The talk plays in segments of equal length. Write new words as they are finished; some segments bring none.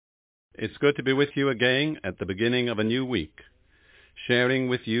It's good to be with you again at the beginning of a new week, sharing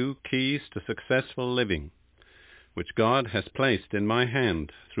with you keys to successful living, which God has placed in my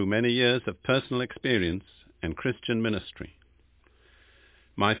hand through many years of personal experience and Christian ministry.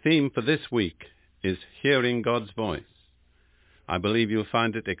 My theme for this week is hearing God's voice. I believe you'll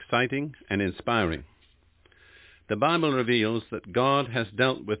find it exciting and inspiring. The Bible reveals that God has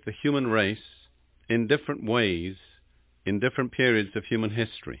dealt with the human race in different ways in different periods of human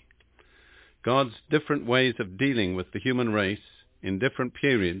history. God's different ways of dealing with the human race in different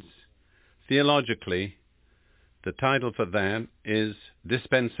periods, theologically, the title for that is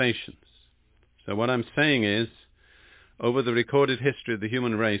dispensations. So what I'm saying is, over the recorded history of the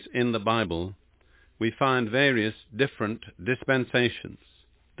human race in the Bible, we find various different dispensations.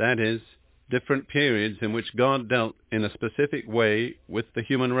 That is, different periods in which God dealt in a specific way with the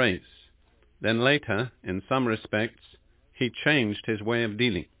human race. Then later, in some respects, he changed his way of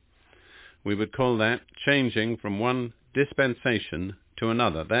dealing. We would call that changing from one dispensation to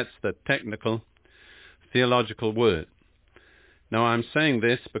another. That's the technical, theological word. Now, I'm saying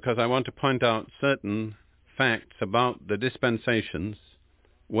this because I want to point out certain facts about the dispensations,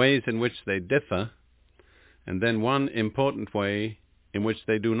 ways in which they differ, and then one important way in which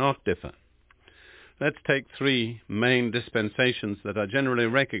they do not differ. Let's take three main dispensations that are generally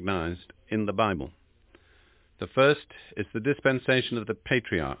recognized in the Bible. The first is the dispensation of the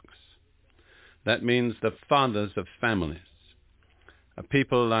patriarchs. That means the fathers of families.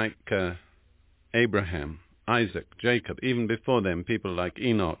 People like Abraham, Isaac, Jacob, even before them, people like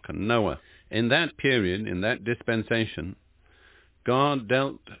Enoch and Noah. In that period, in that dispensation, God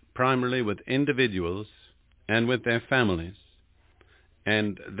dealt primarily with individuals and with their families,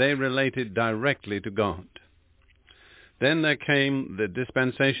 and they related directly to God. Then there came the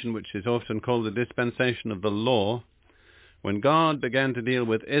dispensation which is often called the dispensation of the law, when God began to deal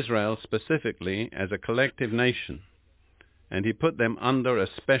with Israel specifically as a collective nation, and he put them under a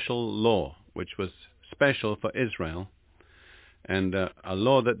special law, which was special for Israel, and a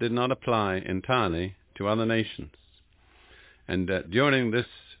law that did not apply entirely to other nations. And during this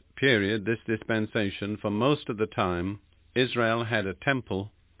period, this dispensation, for most of the time, Israel had a temple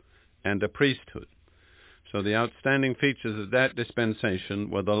and a priesthood. So the outstanding features of that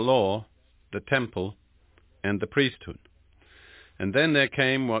dispensation were the law, the temple, and the priesthood. And then there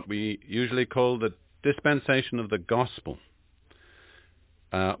came what we usually call the dispensation of the gospel,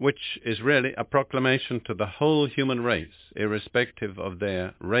 which is really a proclamation to the whole human race, irrespective of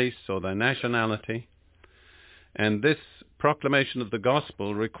their race or their nationality. And this proclamation of the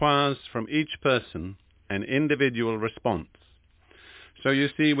gospel requires from each person an individual response. So you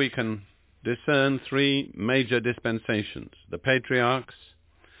see, we can discern three major dispensations: the patriarchs,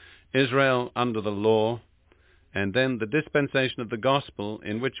 Israel under the law, and then the dispensation of the gospel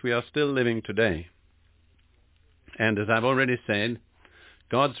in which we are still living today. And as I've already said,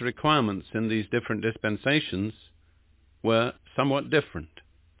 God's requirements in these different dispensations were somewhat different.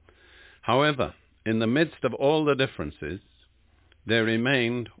 However, in the midst of all the differences, there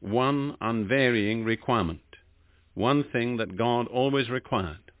remained one unvarying requirement, one thing that God always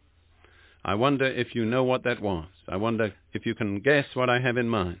required. I wonder if you know what that was. I wonder if you can guess what I have in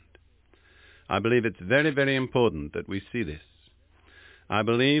mind. I believe it's very, very important that we see this. I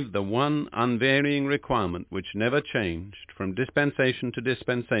believe the one unvarying requirement which never changed from dispensation to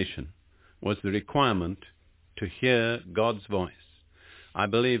dispensation was the requirement to hear God's voice. I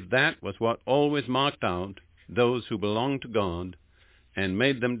believe that was what always marked out those who belonged to God and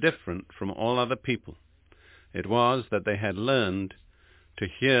made them different from all other people. It was that they had learned to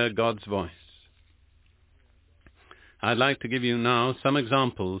hear God's voice. I'd like to give you now some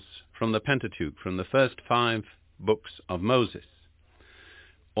examples from the Pentateuch, from the first 5 books of Moses,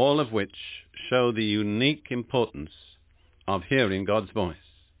 all of which show the unique importance of hearing God's voice.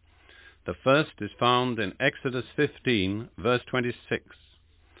 The first is found in Exodus 15, verse 26.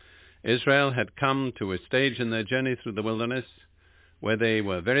 Israel had come to a stage in their journey through the wilderness where they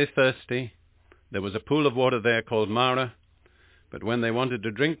were very thirsty. There was a pool of water there called Marah, but when they wanted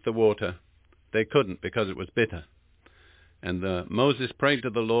to drink the water, they couldn't because it was bitter. And Moses prayed to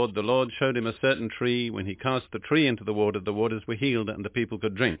the Lord. The Lord showed him a certain tree. When he cast the tree into the waters were healed, and the people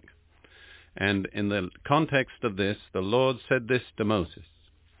could drink. And in the context of this, the Lord said this to Moses: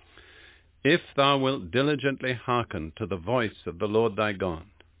 "If thou wilt diligently hearken to the voice of the Lord thy God,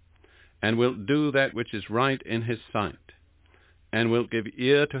 and wilt do that which is right in his sight, and wilt give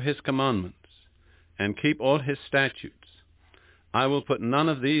ear to his commandments, and keep all his statutes, I will put none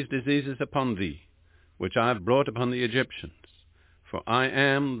of these diseases upon thee, which I have brought upon the Egyptians, for I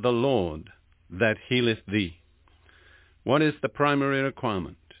am the Lord that healeth thee." What is the primary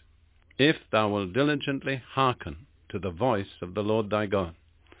requirement? if thou wilt diligently hearken to the voice of the Lord thy God.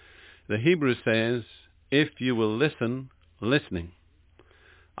 The Hebrew says, if you will listen, listening.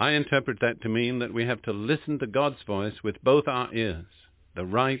 I interpret that to mean that we have to listen to God's voice with both our ears, the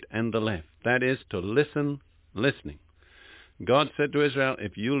right and the left. That is, to listen, listening. God said to Israel,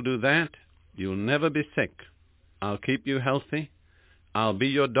 if you'll do that, you'll never be sick. I'll keep you healthy. I'll be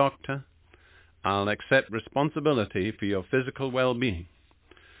your doctor. I'll accept responsibility for your physical well-being.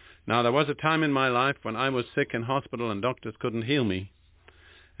 Now, there was a time in my life when I was sick in hospital and doctors couldn't heal me.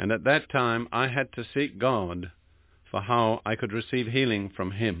 And at that time, I had to seek God for how I could receive healing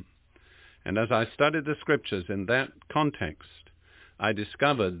from Him. And as I studied the Scriptures in that context, I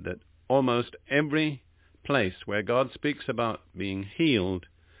discovered that almost every place where God speaks about being healed,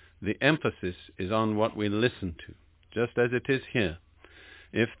 the emphasis is on what we listen to, just as it is here.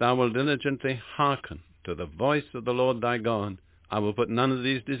 If thou wilt diligently hearken to the voice of the Lord thy God, I will put none of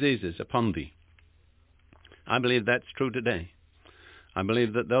these diseases upon thee. I believe that's true today. I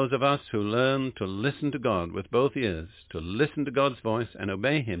believe that those of us who learn to listen to God with both ears, to listen to God's voice and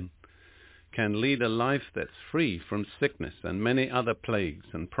obey Him, can lead a life that's free from sickness and many other plagues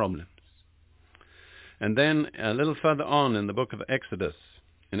and problems. And then a little further on in the book of Exodus,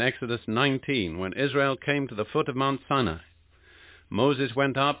 in Exodus 19, when Israel came to the foot of Mount Sinai, Moses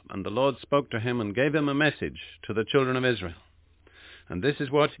went up and the Lord spoke to him and gave him a message to the children of Israel. And this is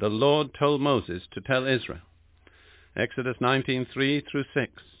what the Lord told Moses to tell Israel. Exodus 19:3-6.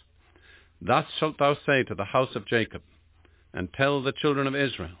 Thus shalt thou say to the house of Jacob, and tell the children of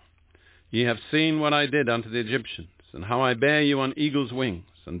Israel, ye have seen what I did unto the Egyptians, and how I bare you on eagle's wings,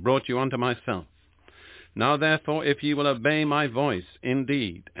 and brought you unto myself. Now therefore, if ye will obey my voice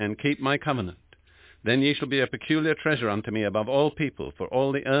indeed, and keep my covenant, then ye shall be a peculiar treasure unto me above all people, for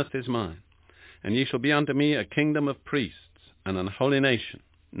all the earth is mine. And ye shall be unto me a kingdom of priests, and an holy nation.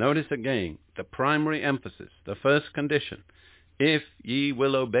 Notice again the primary emphasis, the first condition. If ye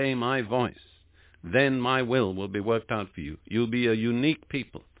will obey my voice, then my will be worked out for you. You'll be a unique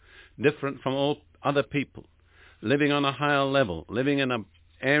people, different from all other people, living on a higher level, living in an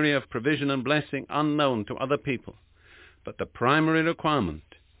area of provision and blessing unknown to other people. But the primary requirement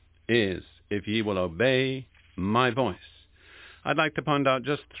is, if ye will obey my voice. I'd like to point out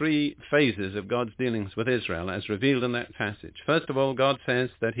just 3 phases of God's dealings with Israel as revealed in that passage. First of all, God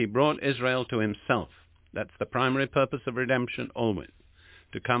says that He brought Israel to Himself. That's the primary purpose of redemption always,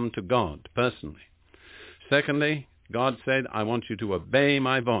 to come to God personally. Secondly, God said, I want you to obey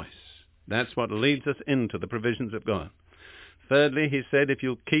my voice. That's what leads us into the provisions of God. Thirdly, He said, if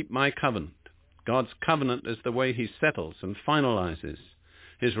you'll keep my covenant. God's covenant is the way He settles and finalizes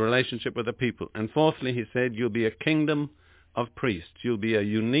His relationship with the people. And fourthly, He said, you'll be a kingdom of priests. You'll be a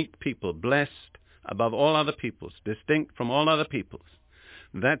unique people, blessed above all other peoples, distinct from all other peoples.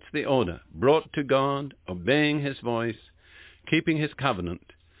 That's the order. Brought to God, obeying His voice, keeping His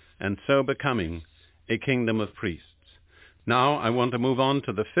covenant, and so becoming a kingdom of priests. Now I want to move on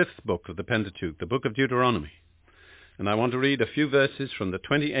to the 5th book of the Pentateuch, the book of Deuteronomy. And I want to read a few verses from the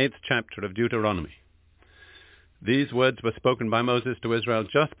 28th chapter of Deuteronomy. These words were spoken by Moses to Israel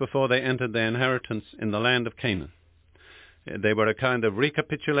just before they entered their inheritance in the land of Canaan. They were a kind of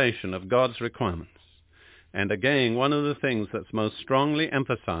recapitulation of God's requirements. And again, one of the things that's most strongly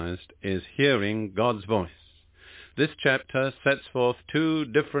emphasized is hearing God's voice. This chapter sets forth 2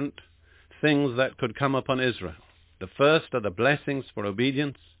 different things that could come upon Israel. The first are the blessings for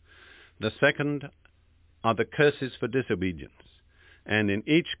obedience. The second are the curses for disobedience. And in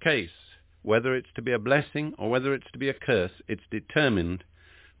each case, whether it's to be a blessing or whether it's to be a curse, it's determined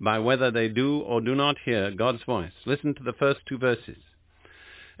by whether they do or do not hear God's voice. Listen to the first 2 verses.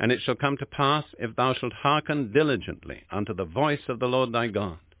 And it shall come to pass, if thou shalt hearken diligently unto the voice of the Lord thy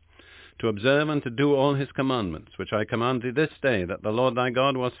God, to observe and to do all His commandments, which I command thee this day, that the Lord thy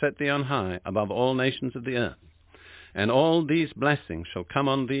God will set thee on high above all nations of the earth. And all these blessings shall come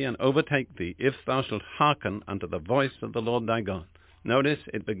on thee and overtake thee, if thou shalt hearken unto the voice of the Lord thy God. Notice,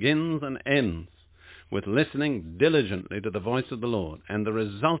 it begins and ends with listening diligently to the voice of the Lord. And the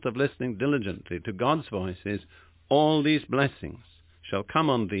result of listening diligently to God's voice is, all these blessings shall come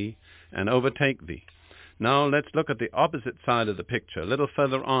on thee and overtake thee. Now let's look at the opposite side of the picture, a little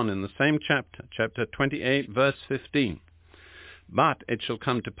further on in the same chapter, chapter 28, verse 15. But it shall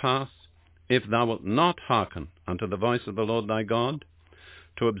come to pass, if thou wilt not hearken unto the voice of the Lord thy God,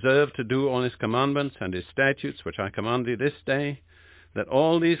 to observe to do all His commandments and His statutes, which I command thee this day, that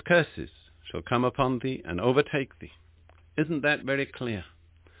all these curses shall come upon thee and overtake thee. Isn't that very clear?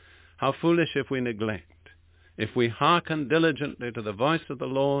 How foolish if we neglect. If we hearken diligently to the voice of the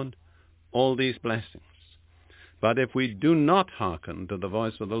Lord, all these blessings. But if we do not hearken to the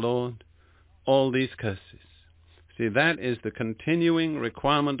voice of the Lord, all these curses. See, that is the continuing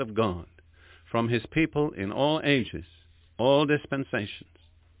requirement of God from his people in all ages, all dispensations.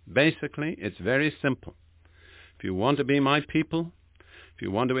 Basically, it's very simple. If you want to be my people, if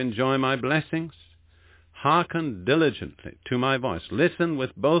you want to enjoy my blessings, hearken diligently to my voice. Listen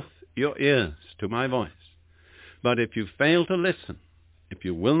with both your ears to my voice. But if you fail to listen, if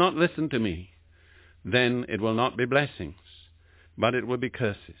you will not listen to me, then it will not be blessings, but it will be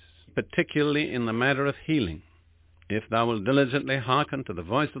curses, particularly in the matter of healing. If thou wilt diligently hearken to the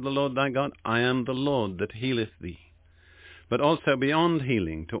voice of the Lord thy God, I am the Lord that healeth thee. But also beyond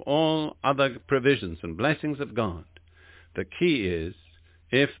healing, to all other provisions and blessings of God, the key is,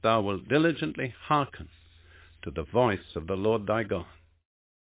 if thou wilt diligently hearken to the voice of the Lord thy God.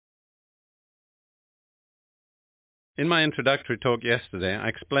 In my introductory talk yesterday, I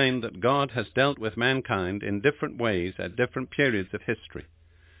explained that God has dealt with mankind in different ways at different periods of history.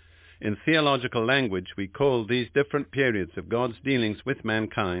 In theological language, we call these different periods of God's dealings with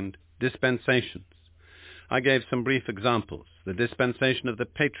mankind dispensations. I gave some brief examples. The dispensation of the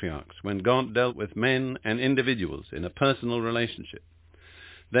patriarchs, when God dealt with men and individuals in a personal relationship.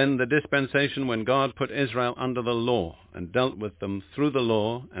 Then the dispensation when God put Israel under the law and dealt with them through the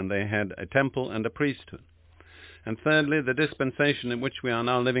law, and they had a temple and a priesthood. And thirdly, the dispensation in which we are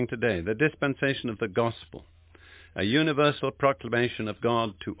now living today, the dispensation of the gospel, a universal proclamation of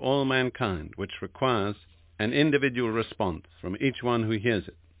God to all mankind, which requires an individual response from each one who hears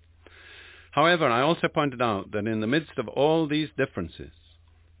it. However, I also pointed out that in the midst of all these differences,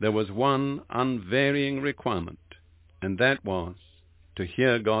 there was one unvarying requirement, and that was to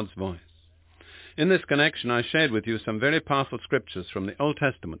hear God's voice. In this connection, I shared with you some very powerful scriptures from the Old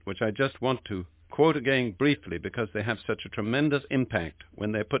Testament, which I just want to quote again briefly because they have such a tremendous impact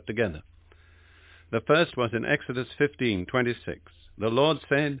when they're put together. The first was in Exodus 15:26. The Lord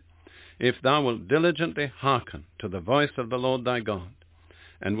said, If thou wilt diligently hearken to the voice of the Lord thy God,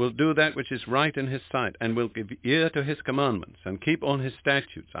 and wilt do that which is right in his sight, and wilt give ear to his commandments, and keep all his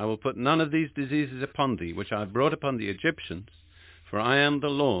statutes, I will put none of these diseases upon thee, which I have brought upon the Egyptians, for I am the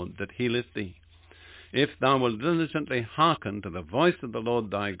Lord that healeth thee. If thou wilt diligently hearken to the voice of the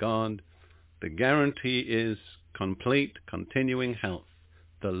Lord thy God, the guarantee is complete, continuing health.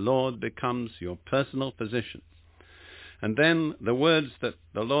 The Lord becomes your personal physician. And then the words that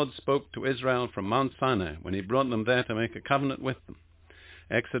the Lord spoke to Israel from Mount Sinai when he brought them there to make a covenant with them.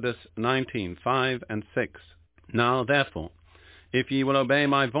 Exodus 19:5 and 6. Now therefore, if ye will obey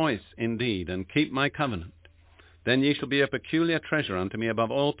my voice indeed, and keep my covenant, then ye shall be a peculiar treasure unto me above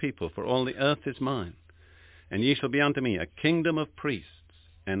all people, for all the earth is mine. And ye shall be unto me a kingdom of priests,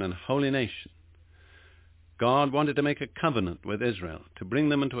 and an holy nation. God wanted to make a covenant with Israel, to bring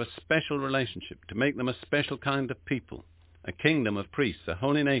them into a special relationship, to make them a special kind of people, a kingdom of priests, a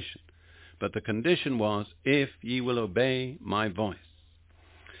holy nation. But the condition was, if ye will obey my voice.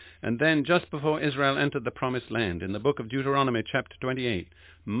 And then just before Israel entered the promised land, in the book of Deuteronomy chapter 28,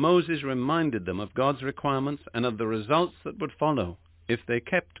 Moses reminded them of God's requirements and of the results that would follow if they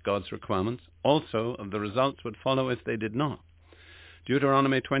kept God's requirements, also of the results would follow if they did not.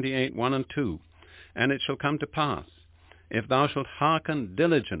 Deuteronomy 28:1 and 2. And it shall come to pass, if thou shalt hearken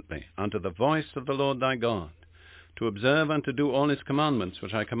diligently unto the voice of the Lord thy God, to observe and to do all his commandments,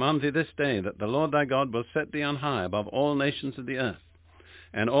 which I command thee this day, that the Lord thy God will set thee on high above all nations of the earth.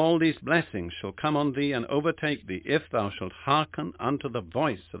 And all these blessings shall come on thee and overtake thee, if thou shalt hearken unto the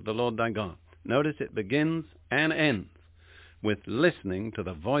voice of the Lord thy God. Notice it begins and ends with listening to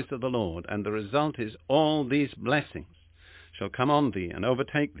the voice of the Lord, and the result is all these blessings shall come on thee and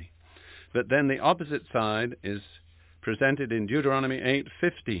overtake thee. But then the opposite side is presented in Deuteronomy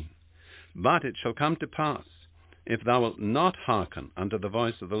 8:15. But it shall come to pass, if thou wilt not hearken unto the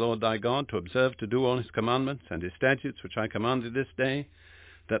voice of the Lord thy God, to observe to do all his commandments and his statutes, which I command thee this day,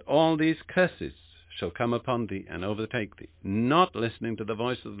 that all these curses shall come upon thee and overtake thee. Not listening to the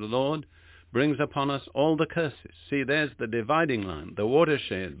voice of the Lord brings upon us all the curses. See, there's the dividing line, the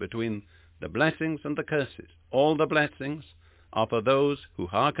watershed between the blessings and the curses. All the blessings are for those who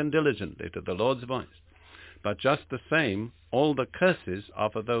hearken diligently to the Lord's voice. But just the same, all the curses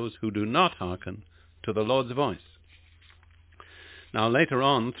are for those who do not hearken to the Lord's voice. Now later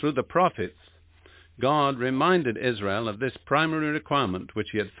on, through the prophets, God reminded Israel of this primary requirement which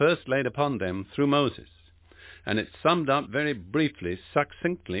he had first laid upon them through Moses. And it's summed up very briefly,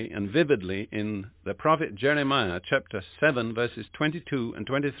 succinctly, and vividly in the prophet Jeremiah chapter 7, verses 22 and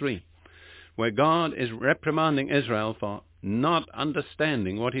 23, where God is reprimanding Israel for not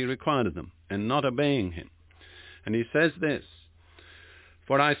understanding what he required of them and not obeying him. And he says this,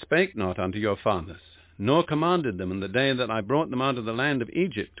 For I spake not unto your fathers, nor commanded them in the day that I brought them out of the land of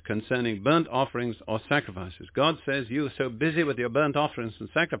Egypt concerning burnt offerings or sacrifices. God says, you are so busy with your burnt offerings and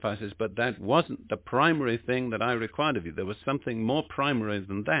sacrifices, but that wasn't the primary thing that I required of you. There was something more primary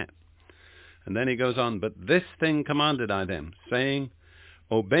than that. And then he goes on, but this thing commanded I them, saying,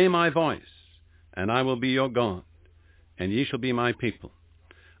 obey my voice, and I will be your God, and ye shall be my people.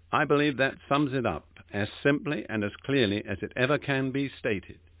 I believe that sums it up as simply and as clearly as it ever can be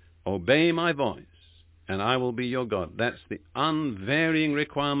stated. Obey my voice, and I will be your God. That's the unvarying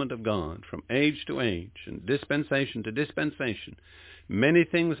requirement of God from age to age and dispensation to dispensation. Many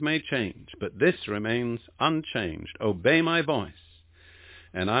things may change, but this remains unchanged. Obey my voice,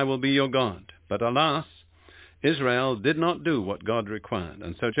 and I will be your God. But alas, Israel did not do what God required.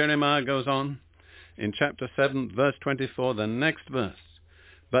 And so Jeremiah goes on in chapter 7, verse 24, the next verse.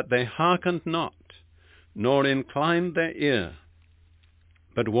 But they hearkened not, nor inclined their ear,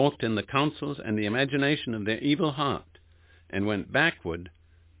 but walked in the counsels and the imagination of their evil heart, and went backward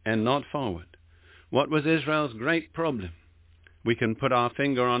and not forward. What was Israel's great problem? We can put our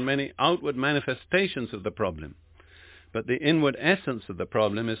finger on many outward manifestations of the problem, but the inward essence of the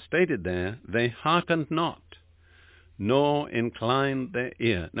problem is stated there. They hearkened not, nor inclined their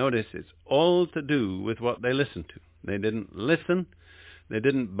ear. Notice, it's all to do with what they listened to. They didn't listen. They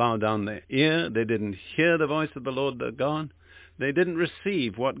didn't bow down their ear. They didn't hear the voice of the Lord their God. They didn't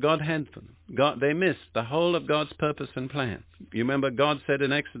receive what God had for them. They missed the whole of God's purpose and plan. You remember God said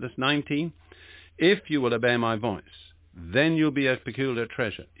in Exodus 19, if you will obey my voice, then you'll be a peculiar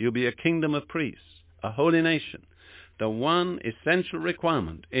treasure. You'll be a kingdom of priests, a holy nation. The one essential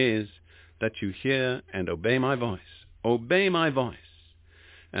requirement is that you hear and obey my voice. Obey my voice,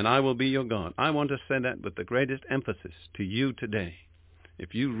 and I will be your God. I want to say that with the greatest emphasis to you today.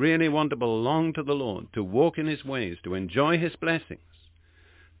 If you really want to belong to the Lord, to walk in his ways, to enjoy his blessings,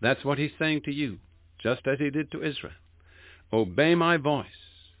 that's what he's saying to you, just as he did to Israel. Obey my voice,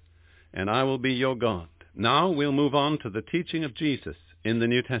 and I will be your God. Now we'll move on to the teaching of Jesus in the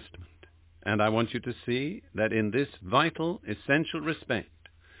New Testament. And I want you to see that in this vital, essential respect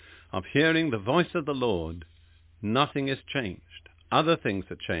of hearing the voice of the Lord, nothing is changed. Other things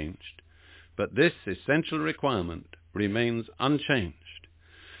are changed, but this essential requirement remains unchanged.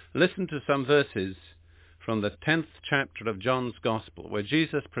 Listen to some verses from the 10th chapter of John's Gospel, where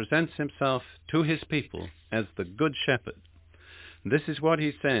Jesus presents himself to his people as the Good Shepherd. This is what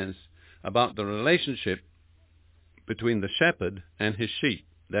he says about the relationship between the shepherd and his sheep,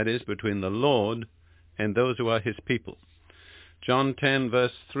 that is, between the Lord and those who are his people. John 10,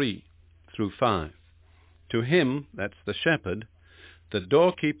 verse 3 through 5. To him, that's the shepherd, the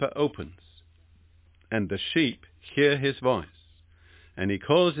doorkeeper opens, and the sheep hear his voice. And he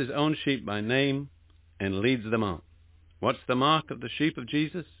calls his own sheep by name and leads them out. What's the mark of the sheep of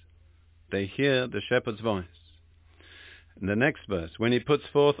Jesus? They hear the shepherd's voice. In the next verse, when he puts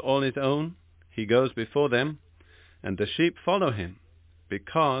forth all his own, he goes before them, and the sheep follow him,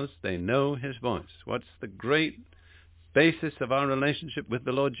 because they know his voice. What's the great basis of our relationship with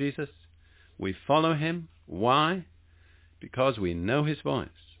the Lord Jesus? We follow him. Why? Because we know his voice.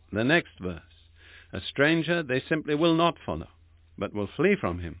 The next verse, a stranger they simply will not follow, but will flee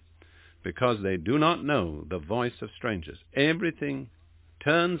from him, because they do not know the voice of strangers. Everything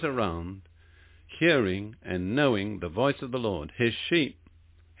turns around hearing and knowing the voice of the Lord. His sheep,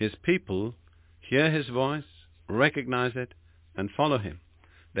 his people, hear his voice, recognize it, and follow him.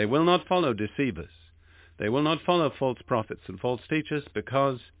 They will not follow deceivers. They will not follow false prophets and false teachers,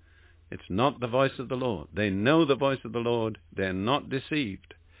 because it's not the voice of the Lord. They know the voice of the Lord. They're not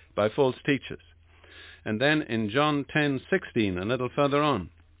deceived by false teachers. And then in John 10:16, a little further on,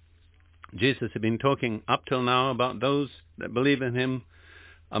 Jesus had been talking up till now about those that believe in him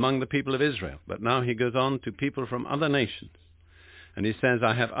among the people of Israel. But now he goes on to people from other nations. And he says,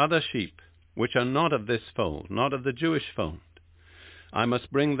 I have other sheep which are not of this fold, not of the Jewish fold. I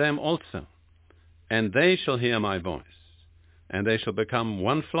must bring them also, and they shall hear my voice, and they shall become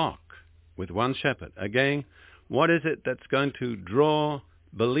one flock with one shepherd. Again, what is it that's going to draw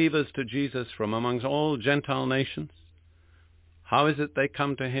believers to Jesus from amongst all Gentile nations? How is it they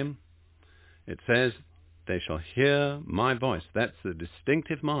come to him? It says, they shall hear my voice. That's the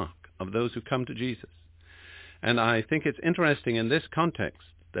distinctive mark of those who come to Jesus. And I think it's interesting in this context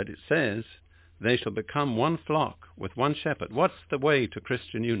that it says, they shall become one flock with one shepherd. What's the way to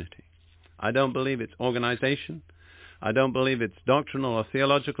Christian unity? I don't believe it's organization. I don't believe it's doctrinal or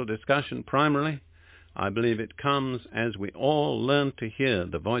theological discussion primarily. I believe it comes as we all learn to hear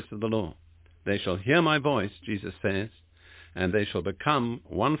the voice of the Lord. They shall hear my voice, Jesus says, and they shall become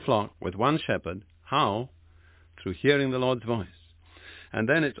one flock with one shepherd. How? Through hearing the Lord's voice. And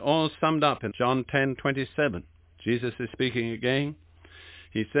then it's all summed up in John 10:27. Jesus is speaking again.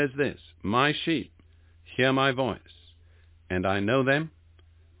 He says this, "My sheep hear my voice, and I know them,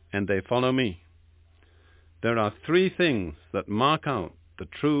 and they follow me." There are three things that mark out the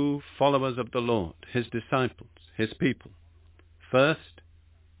true followers of the Lord, his disciples, his people. First,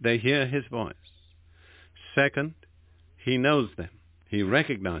 they hear his voice. Second, he knows them. He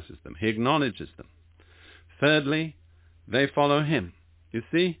recognizes them. He acknowledges them. Thirdly, they follow him. You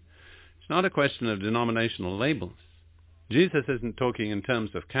see, it's not a question of denominational labels. Jesus isn't talking in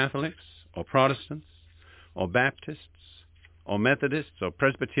terms of Catholics or Protestants or Baptists or Methodists or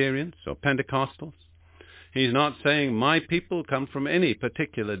Presbyterians or Pentecostals. He's not saying my people come from any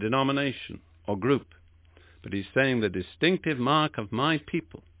particular denomination or group, but he's saying the distinctive mark of my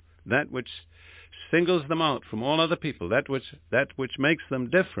people, that which singles them out from all other people, that which makes them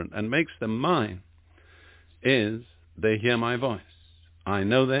different and makes them mine, is they hear my voice. I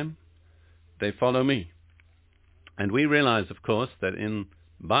know them, they follow me. And we realize, of course, that in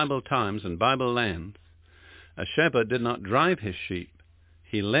Bible times and Bible lands, a shepherd did not drive his sheep,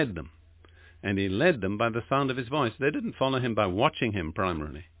 he led them. And he led them by the sound of his voice. They didn't follow him by watching him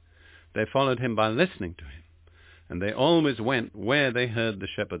primarily. They followed him by listening to him. And they always went where they heard the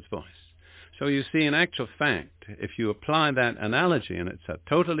shepherd's voice. So you see, in actual fact, if you apply that analogy, and it's a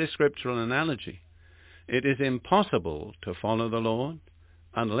totally scriptural analogy, it is impossible to follow the Lord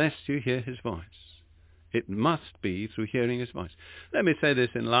unless you hear his voice. It must be through hearing his voice. Let me say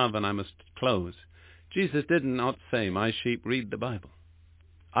this in love, and I must close. Jesus did not say, "My sheep read the Bible."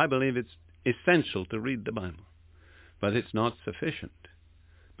 I believe it's essential to read the Bible, but it's not sufficient,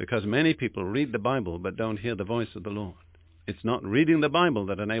 because many people read the Bible but don't hear the voice of the Lord. It's not reading the Bible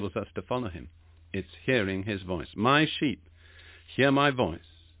that enables us to follow him. It's hearing his voice. My sheep hear my voice,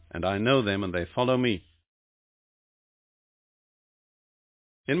 and I know them, and they follow me.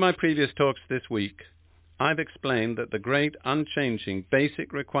 In my previous talks this week, I've explained that the great, unchanging,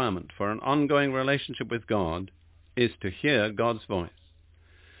 basic requirement for an ongoing relationship with God is to hear God's voice.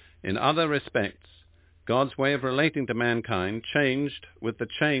 In other respects, God's way of relating to mankind changed with the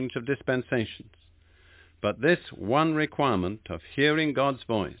change of dispensations. But this one requirement of hearing God's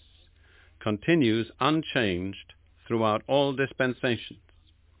voice continues unchanged throughout all dispensations.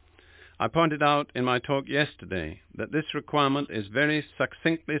 I pointed out in my talk yesterday that this requirement is very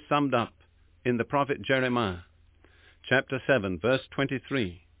succinctly summed up in the prophet Jeremiah, chapter 7, verse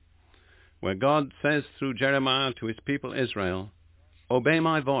 23, where God says through Jeremiah to his people Israel, "Obey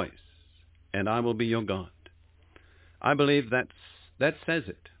my voice, and I will be your God." I believe that says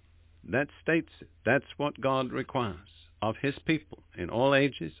it. That states it. That's what God requires of his people in all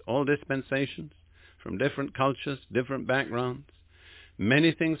ages, all dispensations, from different cultures, different backgrounds.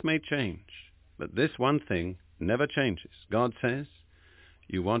 Many things may change, but this one thing never changes. God says,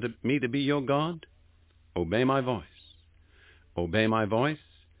 "You want me to be your God? Obey my voice. Obey my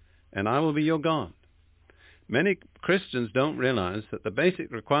voice, and I will be your God." Many Christians don't realize that the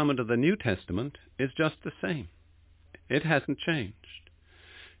basic requirement of the New Testament is just the same. It hasn't changed.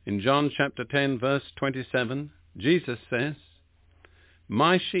 In John chapter 10, verse 27, Jesus says,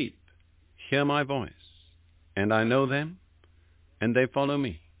 "My sheep hear my voice, and I know them, and they follow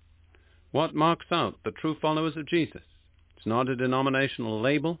me." What marks out the true followers of Jesus? It's not a denominational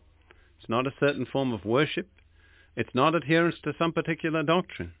label. It's not a certain form of worship. It's not adherence to some particular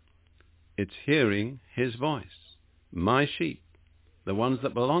doctrine. It's hearing his voice. My sheep, the ones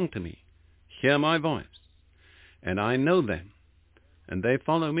that belong to me, hear my voice, and I know them, and they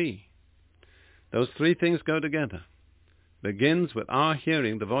follow me. Those three things go together. Begins with our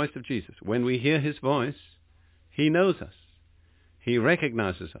hearing the voice of Jesus. When we hear his voice, he knows us. He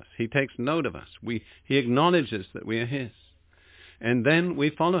recognizes us. He takes note of us. He acknowledges that we are his. And then we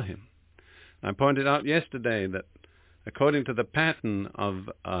follow him. I pointed out yesterday that according to the pattern of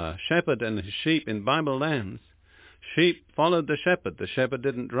a shepherd and his sheep in Bible lands, sheep followed the shepherd. The shepherd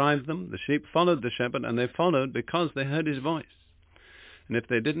didn't drive them. The sheep followed the shepherd, and they followed because they heard his voice. And if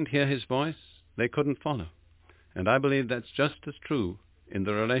they didn't hear his voice, they couldn't follow. And I believe that's just as true in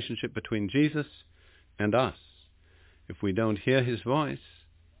the relationship between Jesus and us. If we don't hear his voice,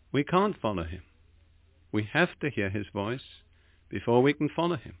 we can't follow him. We have to hear his voice before we can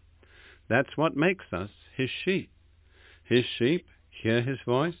follow him. That's what makes us his sheep. His sheep hear his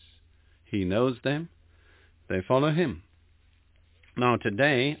voice. He knows them. They follow him. Now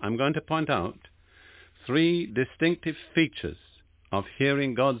today I'm going to point out three distinctive features of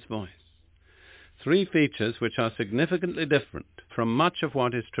hearing God's voice. Three features which are significantly different from much of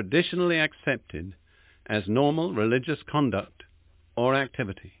what is traditionally accepted as normal religious conduct or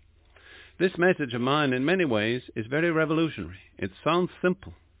activity. This message of mine, in many ways, is very revolutionary. It sounds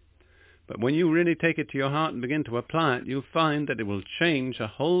simple, but when you really take it to your heart and begin to apply it, you find that it will change a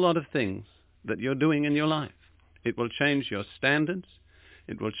whole lot of things that you're doing in your life. It will change your standards.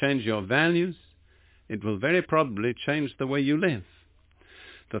 It will change your values. It will very probably change the way you live.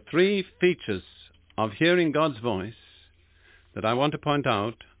 The three features of hearing God's voice that I want to point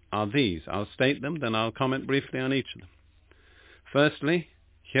out are these. I'll state them, then I'll comment briefly on each of them. Firstly,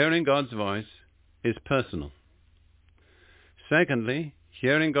 hearing God's voice is personal. Secondly,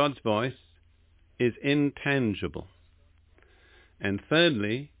 hearing God's voice is intangible. And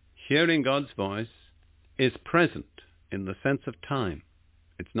thirdly, hearing God's voice is present in the sense of time.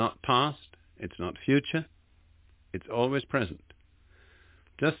 It's not past, it's not future, it's always present.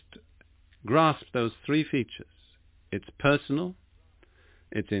 Just grasp those three features. It's personal,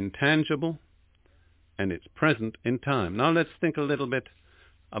 it's intangible, and it's present in time. Now let's think a little bit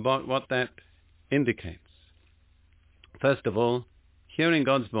about what that indicates. First of all, hearing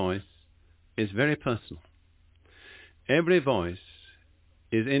God's voice is very personal. Every voice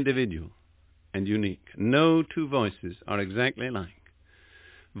is individual and unique. No two voices are exactly alike.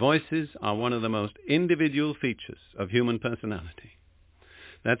 Voices are one of the most individual features of human personality.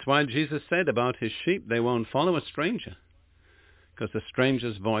 That's why Jesus said about his sheep, they won't follow a stranger, because the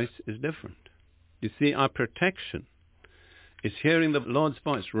stranger's voice is different. You see, our protection is hearing the Lord's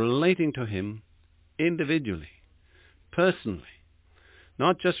voice, relating to him individually, personally,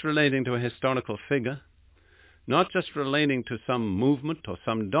 not just relating to a historical figure, not just relating to some movement or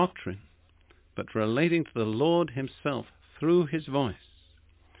some doctrine, but relating to the Lord himself through his voice.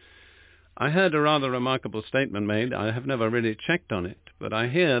 I heard a rather remarkable statement made. I have never really checked on it, but I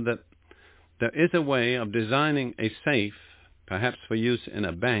hear that there is a way of designing a safe, perhaps for use in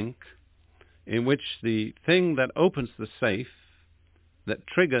a bank, in which the thing that opens the safe, that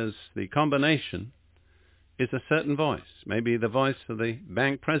triggers the combination, is a certain voice, maybe the voice of the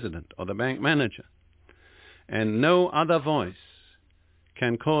bank president or the bank manager. And no other voice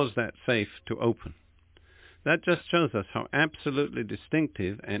can cause that safe to open. That just shows us how absolutely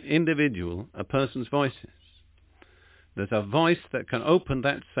distinctive and individual a person's voice is. There's a voice that can open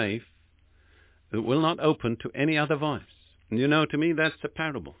that safe that will not open to any other voice. And you know, to me, that's a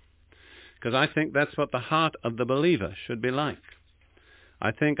parable, because I think that's what the heart of the believer should be like.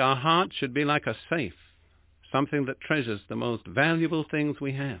 I think our heart should be like a safe, something that treasures the most valuable things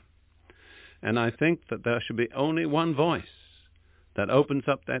we have. And I think that there should be only one voice that opens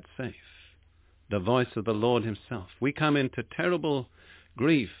up that safe, the voice of the Lord himself. We come into terrible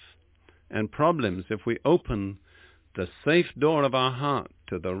grief and problems if we open the safe door of our heart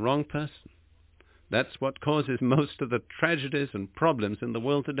to the wrong person. That's what causes most of the tragedies and problems in the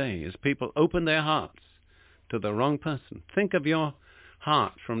world today, is people open their hearts to the wrong person. Think of your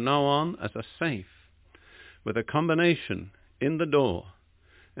heart from now on as a safe with a combination in the door,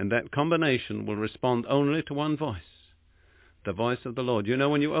 and that combination will respond only to one voice, the voice of the Lord. You know,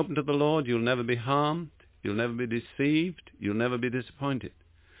 when you open to the Lord, you'll never be harmed, you'll never be deceived, you'll never be disappointed.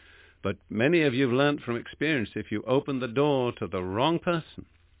 But many of you have learned from experience, if you open the door to the wrong person,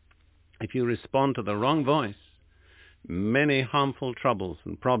 if you respond to the wrong voice, many harmful troubles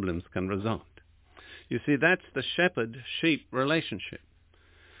and problems can result. You see, that's the shepherd-sheep relationship.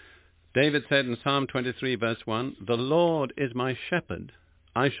 David said in Psalm 23, verse 1, "The Lord is my shepherd,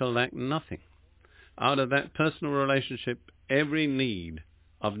 I shall lack nothing." Out of that personal relationship, every need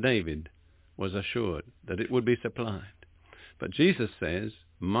of David was assured that it would be supplied. But Jesus says,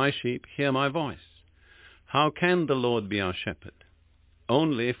 "My sheep hear my voice." How can the Lord be our shepherd?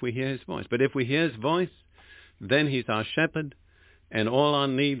 Only if we hear his voice. But if we hear his voice, then he's our shepherd, and all our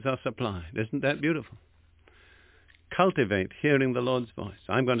needs are supplied. Isn't that beautiful? Cultivate hearing the Lord's voice.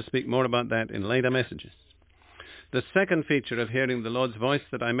 I'm going to speak more about that in later messages. The second feature of hearing the Lord's voice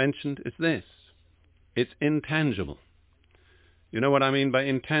that I mentioned is this. It's intangible. You know what I mean by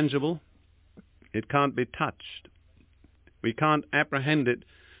intangible? It can't be touched. We can't apprehend it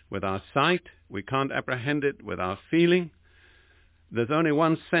with our sight. We can't apprehend it with our feeling. There's only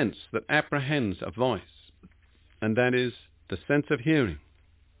one sense that apprehends a voice, and that is the sense of hearing.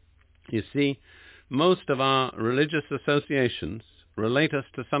 You see, most of our religious associations relate us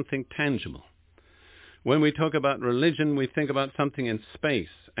to something tangible. When we talk about religion, we think about something in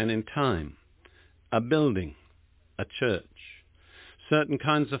space and in time, a building, a church, certain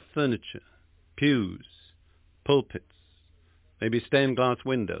kinds of furniture, pews, pulpits, maybe stained glass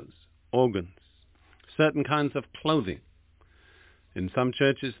windows, organs, certain kinds of clothing. In some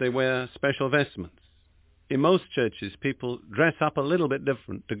churches, they wear special vestments. In most churches, people dress up a little bit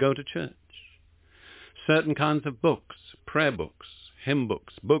different to go to church. Certain kinds of books, prayer books, hymn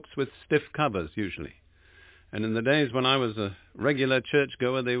books, books with stiff covers usually. And in the days when I was a regular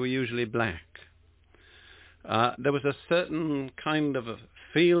churchgoer, they were usually black. There was a certain kind of a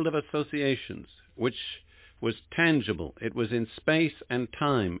field of associations which was tangible. It was in space and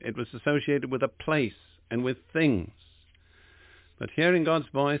time. It was associated with a place and with things. But hearing God's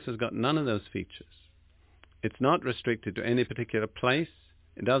voice has got none of those features. It's not restricted to any particular place.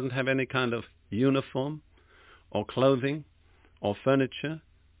 It doesn't have any kind of uniform or clothing or furniture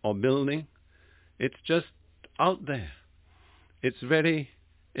or building. It's just out there. It's very,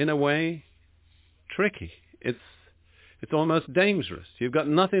 in a way, tricky. It's almost dangerous. You've got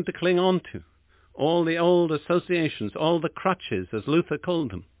nothing to cling on to. All the old associations, all the crutches, as Luther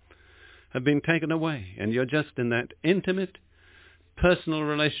called them, have been taken away, and you're just in that intimate, personal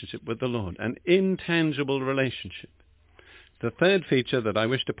relationship with the Lord, an intangible relationship. The third feature that I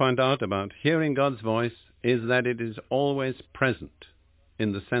wish to point out about hearing God's voice is that it is always present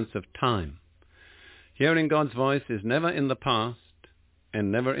in the sense of time. Hearing God's voice is never in the past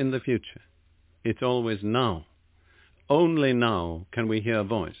and never in the future. It's always now. Only now can we hear a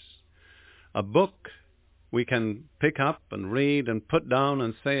voice. A book we can pick up and read and put down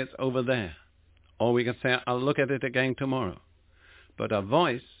and say it's over there. Or we can say, I'll look at it again tomorrow. But a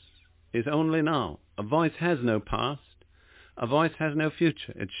voice is only now. A voice has no past. A voice has no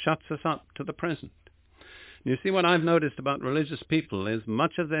future. It shuts us up to the present. You see, what I've noticed about religious people is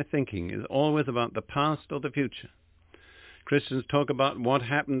much of their thinking is always about the past or the future. Christians talk about what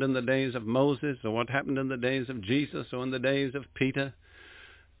happened in the days of Moses or what happened in the days of Jesus or in the days of Peter.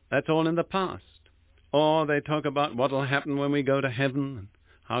 That's all in the past. Or they talk about what will happen when we go to heaven and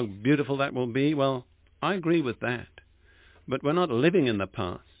how beautiful that will be. Well, I agree with that. But we're not living in the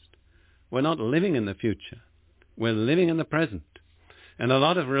past. We're not living in the future. We're living in the present. And a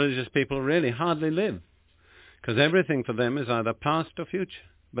lot of religious people really hardly live, because everything for them is either past or future.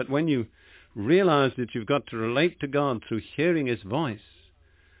 But when you realize that you've got to relate to God through hearing his voice,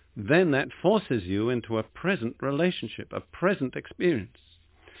 then that forces you into a present relationship, a present experience.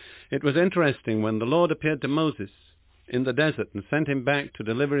 It was interesting when the Lord appeared to Moses in the desert and sent him back to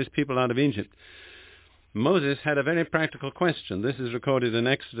deliver his people out of Egypt. Moses had a very practical question. This is recorded in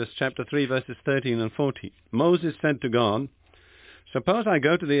Exodus chapter 3, verses 13 and 14. Moses said to God, "Suppose I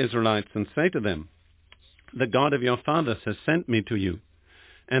go to the Israelites and say to them, 'The God of your fathers has sent me to you,'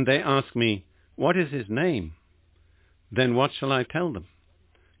 and they ask me, 'What is his name?' Then what shall I tell them?"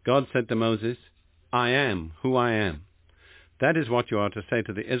 God said to Moses, "I am who I am." That is what you are to say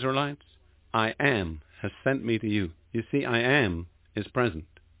to the Israelites. I am has sent me to you. You see, I am is present.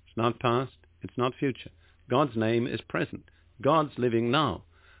 It's not past. It's not future. God's name is present. God's living now.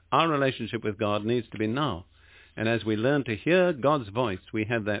 Our relationship with God needs to be now. And as we learn to hear God's voice, we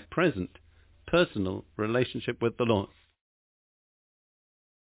have that present, personal relationship with the Lord.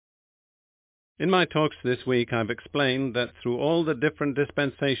 In my talks this week, I've explained that through all the different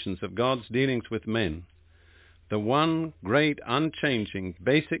dispensations of God's dealings with men, the one great, unchanging,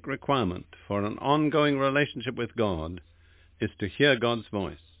 basic requirement for an ongoing relationship with God is to hear God's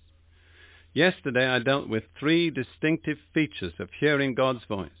voice. Yesterday I dealt with 3 distinctive features of hearing God's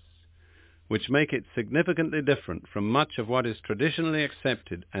voice, which make it significantly different from much of what is traditionally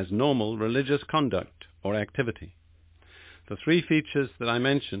accepted as normal religious conduct or activity. The 3 features that I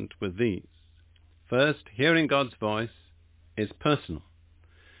mentioned were these. First, hearing God's voice is personal.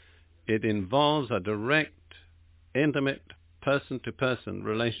 It involves a direct, intimate, person-to-person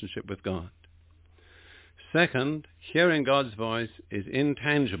relationship with God. Second, hearing God's voice is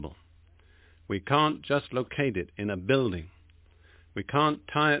intangible. We can't just locate it in a building. We can't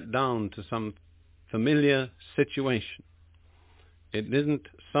tie it down to some familiar situation. It isn't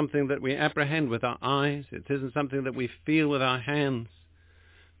something that we apprehend with our eyes. It isn't something that we feel with our hands.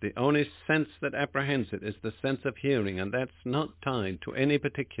 The only sense that apprehends it is the sense of hearing, and that's not tied to any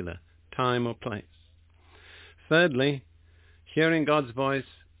particular time or place. Thirdly, hearing God's voice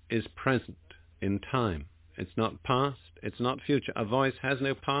is present in time. It's not past. It's not future. A voice has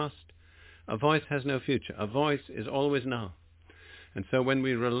no past. A voice has no future. A voice is always now. And so when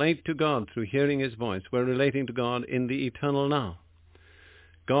we relate to God through hearing his voice, we're relating to God in the eternal now.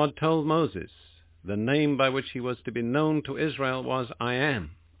 God told Moses the name by which he was to be known to Israel was I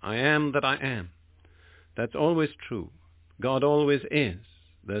am. I am that I am. That's always true. God always is.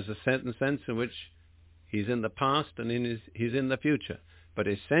 There's a certain sense in which he's in the past and he's in the future. But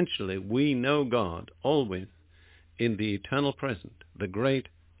essentially, we know God always in the eternal present, the great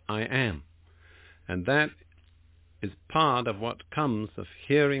I am. And that is part of what comes of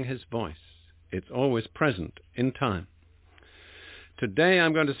hearing his voice. It's always present in time. Today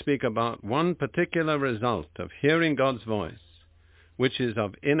I'm going to speak about one particular result of hearing God's voice, which is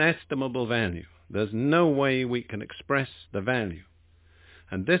of inestimable value. There's no way we can express the value.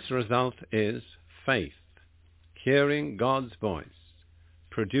 And this result is faith. Hearing God's voice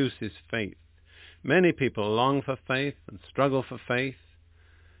produces faith. Many people long for faith and struggle for faith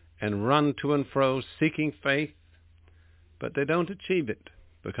and run to and fro seeking faith, but they don't achieve it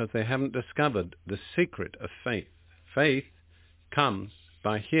because they haven't discovered the secret of faith. Faith comes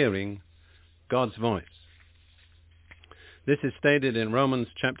by hearing God's voice. This is stated in Romans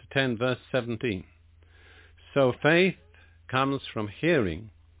chapter 10, verse 17. So faith comes from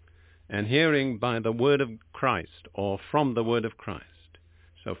hearing, and hearing by the word of Christ, or from the word of Christ.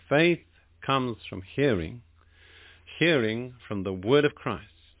 So faith comes from hearing, hearing from the word of Christ.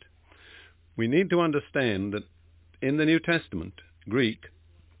 We need to understand that in the New Testament, Greek,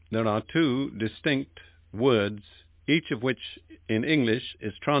 there are two distinct words, each of which in English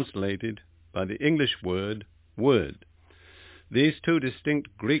is translated by the English word, word. These two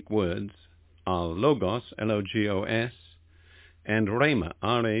distinct Greek words are logos, L-O-G-O-S, and rhema,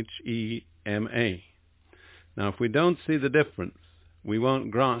 R-H-E-M-A. Now, if we don't see the difference, we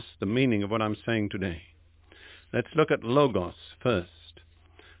won't grasp the meaning of what I'm saying today. Let's look at logos first.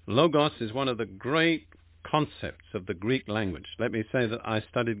 Logos is one of the great concepts of the Greek language. Let me say that I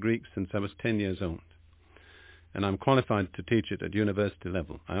studied Greek since I was 10 years old, and I'm qualified to teach it at university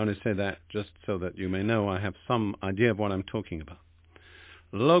level. I only say that just so that you may know I have some idea of what I'm talking about.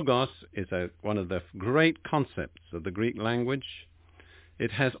 Logos is one of the great concepts of the Greek language.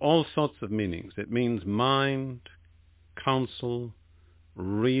 It has all sorts of meanings. It means mind, counsel,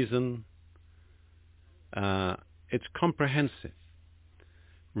 reason. It's comprehensive.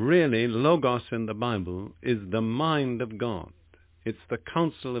 Really, Logos in the Bible is the mind of God. It's the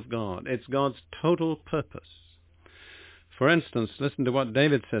counsel of God. It's God's total purpose. For instance, listen to what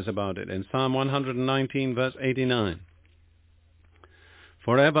David says about it in Psalm 119, verse 89.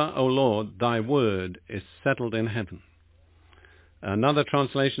 Forever, O Lord, thy word is settled in heaven. Another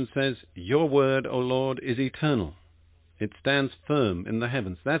translation says, your word, O Lord, is eternal. It stands firm in the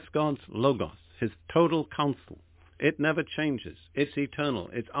heavens. That's God's Logos, his total counsel. It never changes. It's eternal.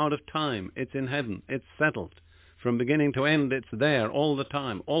 It's out of time. It's in heaven. It's settled. From beginning to end, it's there all the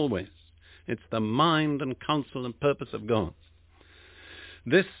time, always. It's the mind and counsel and purpose of God.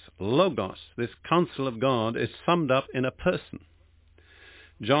 This Logos, this counsel of God, is summed up in a person.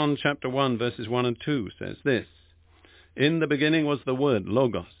 John chapter 1, verses 1 and 2 says this, in the beginning was the Word,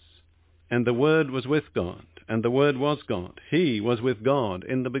 Logos, and the Word was with God, and the Word was God. He was with God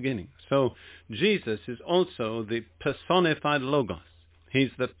in the beginning. So Jesus is also the personified Logos.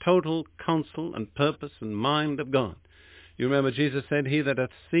 He's the total counsel and purpose and mind of God. You remember Jesus said, he that hath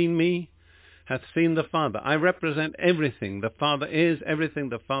seen me hath seen the Father. I represent everything the Father is, everything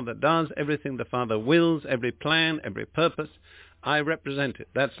the Father does, everything the Father wills, every plan, every purpose. I represent it.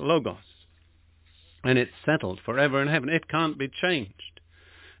 That's Logos. And it's settled forever in heaven. It can't be changed.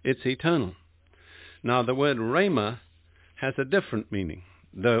 It's eternal. Now, the word rhema has a different meaning,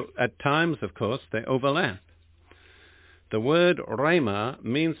 though at times, of course, they overlap. The word rhema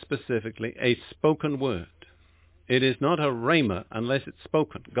means specifically a spoken word. It is not a rhema unless it's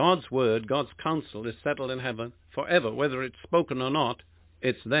spoken. God's word, God's counsel is settled in heaven forever. Whether it's spoken or not,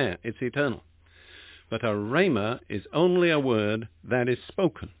 it's there. It's eternal. But a rhema is only a word that is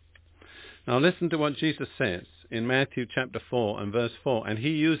spoken. Now listen to what Jesus says in Matthew chapter 4 and verse 4, and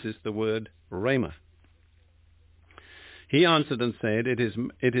he uses the word rhema. He answered and said, it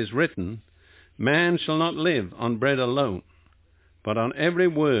is written, man shall not live on bread alone, but on every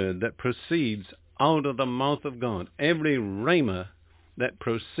word that proceeds out of the mouth of God. Every rhema that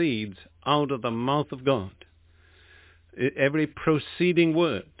proceeds out of the mouth of God. Every proceeding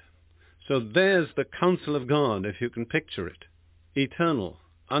word. So there's the counsel of God, if you can picture it. Eternal,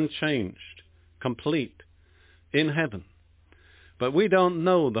 unchanged, complete, in heaven. But we don't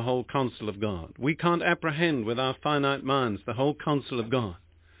know the whole counsel of God. We can't apprehend with our finite minds the whole counsel of God.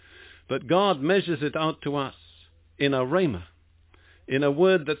 But God measures it out to us in a rhema, in a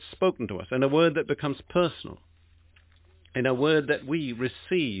word that's spoken to us, in a word that becomes personal, in a word that we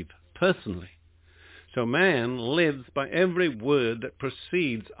receive personally. So man lives by every word that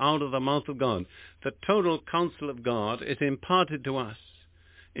proceeds out of the mouth of God. The total counsel of God is imparted to us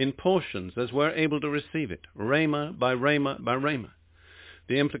in portions as we're able to receive it, rhema by rhema by rhema.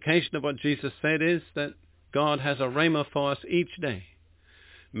 The implication of what Jesus said is that God has a rhema for us each day.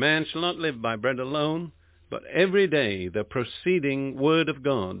 Man shall not live by bread alone, but every day the proceeding word of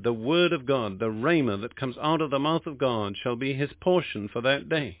God, the rhema that comes out of the mouth of God shall be his portion for that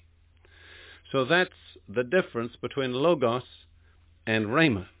day. So that's the difference between Logos and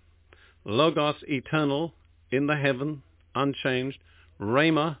rhema. Logos eternal in the heaven, unchanged,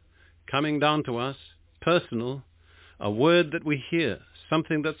 rhema, coming down to us, personal, a word that we hear,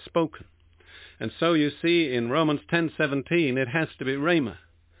 something that's spoken. And so you see in Romans 10:17, it has to be rhema.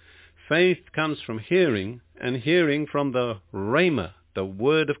 Faith comes from hearing, and hearing from the rhema, the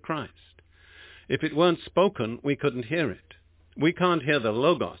word of Christ. If it weren't spoken, we couldn't hear it. We can't hear the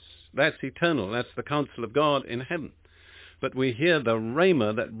Logos. That's eternal. That's the counsel of God in heaven. But we hear the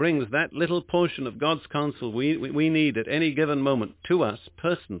rhema that brings that little portion of God's counsel we need at any given moment to us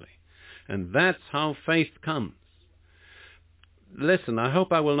personally. And that's how faith comes. Listen, I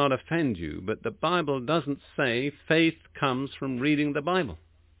hope I will not offend you, but the Bible doesn't say faith comes from reading the Bible.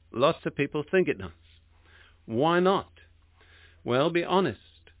 Lots of people think it does. Why not? Well, be honest.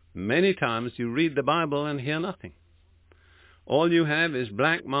 Many times you read the Bible and hear nothing. All you have is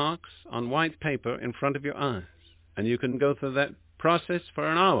black marks on white paper in front of your eyes, and you can go through that process for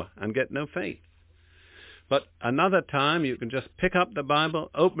an hour and get no faith. But another time you can just pick up the Bible,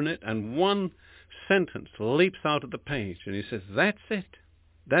 open it, and one sentence leaps out of the page, and he says, that's it.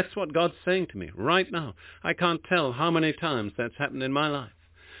 That's what God's saying to me right now. I can't tell how many times that's happened in my life.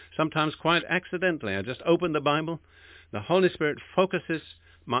 Sometimes quite accidentally. I just open the Bible, the Holy Spirit focuses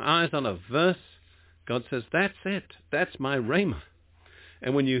my eyes on a verse. God says, that's it. That's my rhema.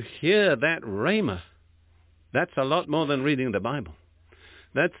 And when you hear that rhema, that's a lot more than reading the Bible.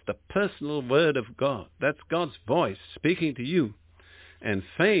 That's the personal word of God. That's God's voice speaking to you. And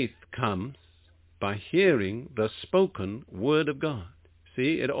faith comes by hearing the spoken word of God.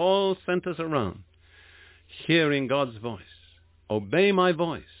 See, it all centers around hearing God's voice. Obey my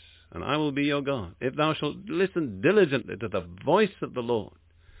voice, and I will be your God. If thou shalt listen diligently to the voice of the Lord,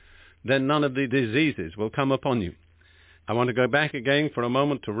 then none of the diseases will come upon you. I want to go back again for a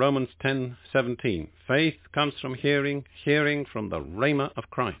moment to Romans 10:17. Faith comes from hearing, hearing from the rhema of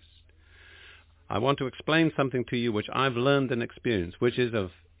Christ. I want to explain something to you which I've learned and experienced, which is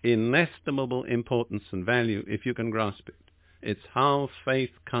of inestimable importance and value if you can grasp it. It's how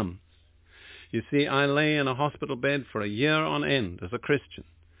faith comes. You see, I lay in a hospital bed for a year on end as a Christian.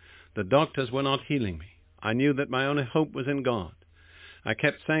 The doctors were not healing me. I knew that my only hope was in God. I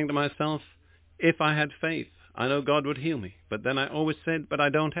kept saying to myself, if I had faith, I know God would heal me. But then I always said, but I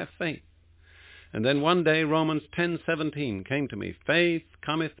don't have faith. And then one day Romans 10:17 came to me. Faith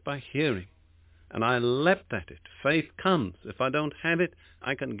cometh by hearing. And I leapt at it. Faith comes. If I don't have it,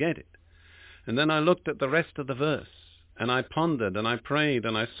 I can get it. And then I looked at the rest of the verse, and I pondered, and I prayed,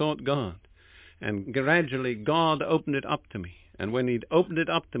 and I sought God. And gradually God opened it up to me. And when he'd opened it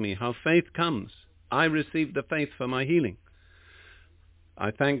up to me, how faith comes, I received the faith for my healing.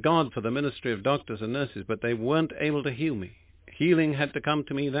 I thank God for the ministry of doctors and nurses, but they weren't able to heal me. Healing had to come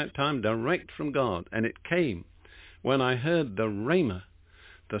to me that time direct from God, and it came when I heard the rhema,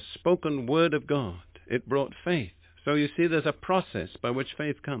 the spoken word of God. It brought faith. So you see, there's a process by which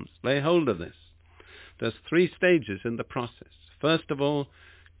faith comes. Lay hold of this. There's 3 stages in the process. First of all,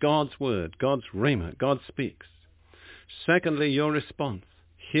 God's word, God's rhema, God speaks. Secondly, your response,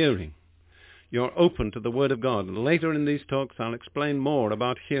 hearing. You're open to the word of God. Later in these talks, I'll explain more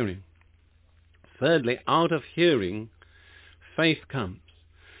about hearing. Thirdly, out of hearing, faith comes.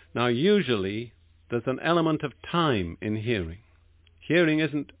 Now, usually, there's an element of time in hearing. Hearing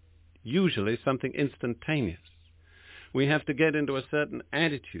isn't usually something instantaneous. We have to get into a certain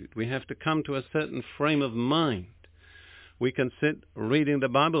attitude. We have to come to a certain frame of mind. We can sit reading the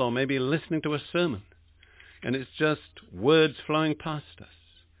Bible or maybe listening to a sermon, and it's just words flowing past us.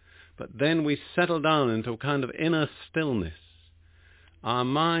 But then we settle down into a kind of inner stillness. Our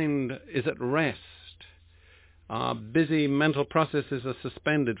mind is at rest. Our busy mental processes are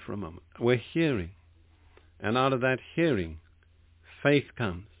suspended for a moment. We're hearing. And out of that hearing, faith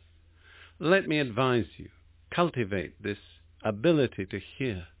comes. Let me advise you, cultivate this ability to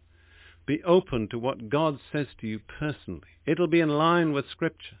hear. Be open to what God says to you personally. It'll be in line with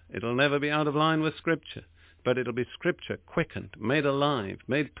Scripture. It'll never be out of line with Scripture. But it'll be Scripture quickened, made alive,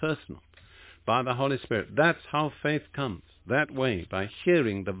 made personal by the Holy Spirit. That's how faith comes, that way, by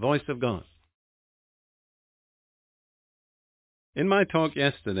hearing the voice of God. In my talk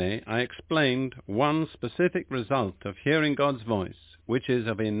yesterday, I explained one specific result of hearing God's voice, which is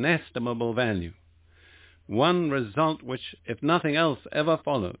of inestimable value. One result which, if nothing else ever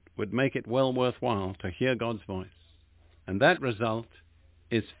followed, would make it well worthwhile to hear God's voice. And that result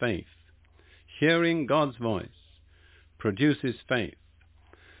is faith. Hearing God's voice produces faith.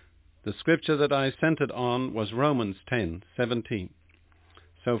 The scripture that I centered on was Romans 10:17.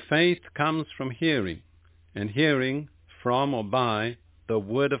 So faith comes from hearing, and hearing from or by the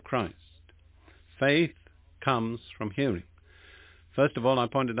word of Christ. Faith comes from hearing. First of all, I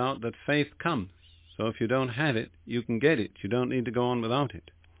pointed out that faith comes. So if you don't have it, you can get it. You don't need to go on without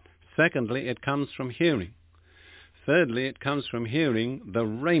it. Secondly, it comes from hearing. Thirdly, it comes from hearing the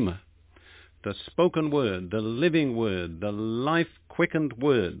rhema, the spoken word, the living word, the life-quickened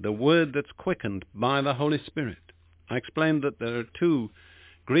word, the word that's quickened by the Holy Spirit. I explained that there are two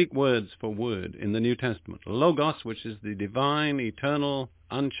Greek words for word in the New Testament. Logos, which is the divine, eternal,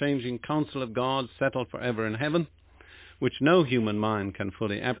 unchanging counsel of God settled forever in heaven, which no human mind can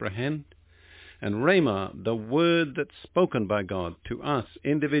fully apprehend. And rhema, the word that's spoken by God to us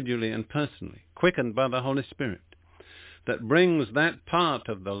individually and personally, quickened by the Holy Spirit, that brings that part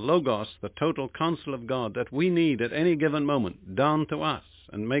of the Logos, the total counsel of God that we need at any given moment, down to us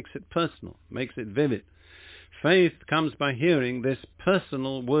and makes it personal, makes it vivid. Faith comes by hearing this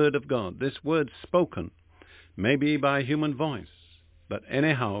personal word of God, this word spoken, maybe by a human voice, but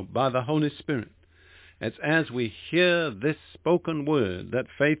anyhow by the Holy Spirit. It's as we hear this spoken word that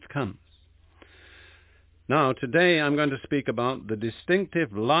faith comes. Now, today I'm going to speak about the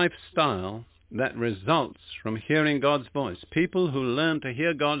distinctive lifestyle that results from hearing God's voice. People who learn to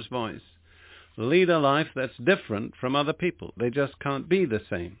hear God's voice lead a life that's different from other people. They just can't be the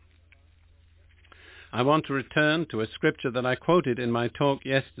same. I want to return to a scripture that I quoted in my talk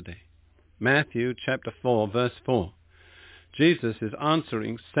yesterday. Matthew chapter 4, verse 4. Jesus is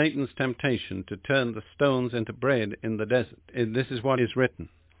answering Satan's temptation to turn the stones into bread in the desert. And this is what is written.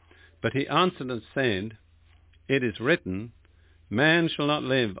 But he answered and said, "It is written, man shall not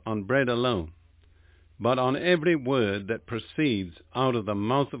live on bread alone, but on every word that proceeds out of the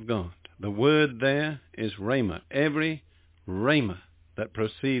mouth of God." The word there is rhema. Every rhema that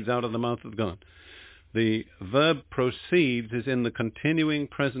proceeds out of the mouth of God. The verb proceeds is in the continuing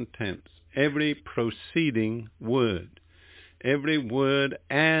present tense. Every proceeding word. Every word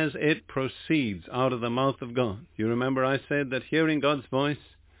as it proceeds out of the mouth of God. You remember I said that hearing God's voice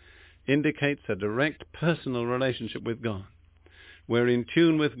indicates a direct personal relationship with God. We're in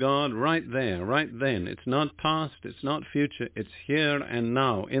tune with God right there, right then. It's not past, it's not future, it's here and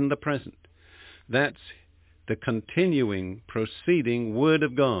now, in the present. That's the continuing, proceeding Word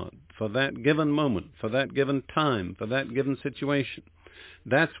of God for that given moment, for that given time, for that given situation.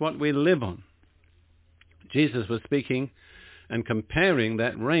 That's what we live on. Jesus was speaking and comparing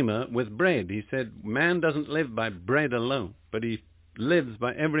that rhema with bread. He said, man doesn't live by bread alone, but he lives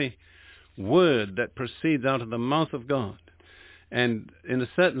by every word that proceeds out of the mouth of God. And in a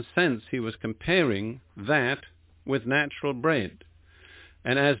certain sense, he was comparing that with natural bread.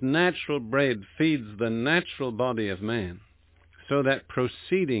 And as natural bread feeds the natural body of man, so that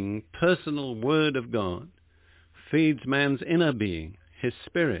proceeding personal word of God feeds man's inner being, his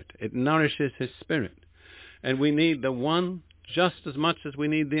spirit. It nourishes his spirit. And we need the one just as much as we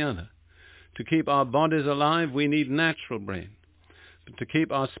need the other. To keep our bodies alive, we need natural bread. But to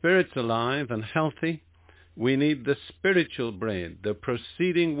keep our spirits alive and healthy, we need the spiritual bread, the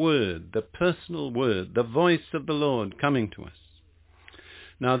proceeding word, the personal word, the voice of the Lord coming to us.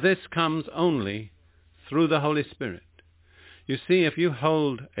 Now this comes only through the Holy Spirit. You see, if you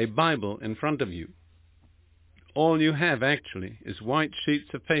hold a Bible in front of you, all you have actually is white sheets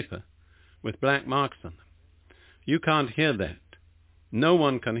of paper with black marks on them. You can't hear that. No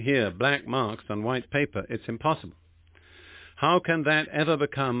one can hear black marks on white paper. It's impossible. How can that ever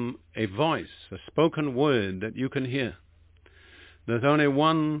become a voice, a spoken word that you can hear? There's only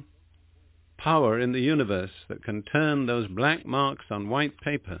one power in the universe that can turn those black marks on white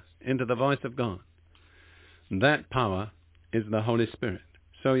paper into the voice of God. And that power is the Holy Spirit.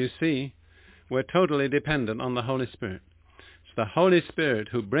 So you see, we're totally dependent on the Holy Spirit. It's the Holy Spirit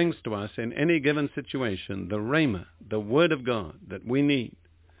who brings to us in any given situation the rhema, the Word of God that we need,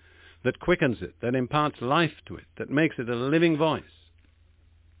 that quickens it, that imparts life to it, that makes it a living voice.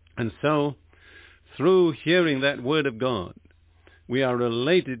 And so, through hearing that Word of God, we are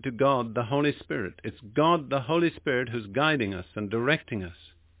related to God, the Holy Spirit. It's God, the Holy Spirit, who's guiding us and directing us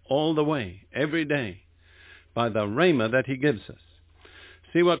all the way, every day, by the rhema that he gives us.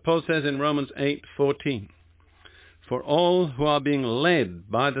 See what Paul says in Romans 8:14. For all who are being led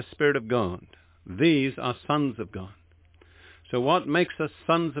by the Spirit of God, these are sons of God. So what makes us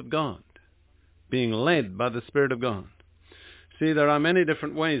sons of God? Being led by the Spirit of God. See, there are many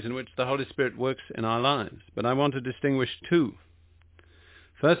different ways in which the Holy Spirit works in our lives, but I want to distinguish two.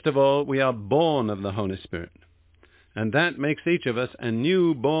 First of all, we are born of the Holy Spirit, and that makes each of us a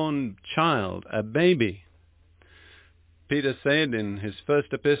newborn child, a baby. Peter said in his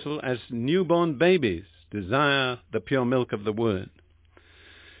first epistle, as newborn babies, desire the pure milk of the Word.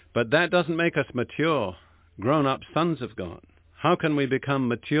 But that doesn't make us mature, grown-up sons of God. How can we become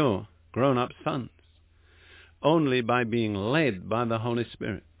mature, grown-up sons? Only by being led by the Holy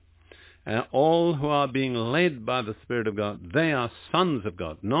Spirit. All who are being led by the Spirit of God, they are sons of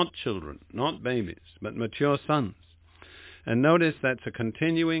God, not children, not babies, but mature sons. And notice that's a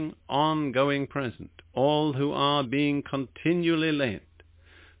continuing, ongoing present. All who are being continually led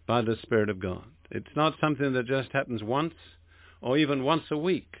by the Spirit of God. It's not something that just happens once or even once a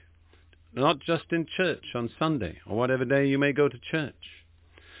week, not just in church on Sunday or whatever day you may go to church,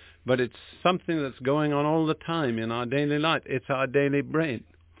 but it's something that's going on all the time in our daily life. It's our daily bread.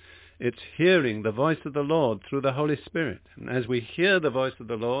 It's hearing the voice of the Lord through the Holy Spirit. And as we hear the voice of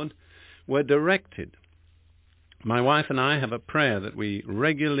the Lord, we're directed. My wife and I have a prayer that we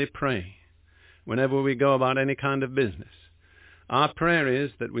regularly pray whenever we go about any kind of business. Our prayer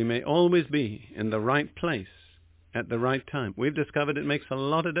is that we may always be in the right place at the right time. We've discovered it makes a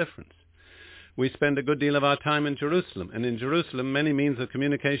lot of difference. We spend a good deal of our time in Jerusalem, and in Jerusalem many means of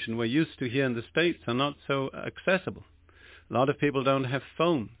communication we're used to here in the States are not so accessible. A lot of people don't have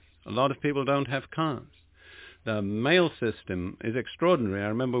phones. A lot of people don't have cars. The mail system is extraordinary. I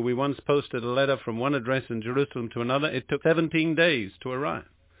remember we once posted a letter from one address in Jerusalem to another. It took 17 days to arrive.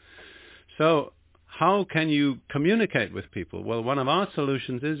 So how can you communicate with people? Well, one of our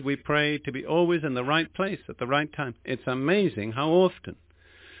solutions is we pray to be always in the right place at the right time. It's amazing how often,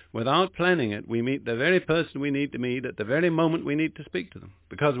 without planning it, we meet the very person we need to meet at the very moment we need to speak to them,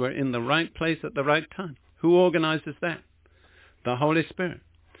 because we're in the right place at the right time. Who organizes that? The Holy Spirit.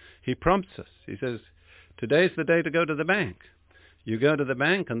 He prompts us. He says, today's the day to go to the bank. You go to the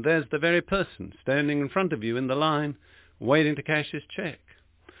bank and there's the very person standing in front of you in the line waiting to cash his check.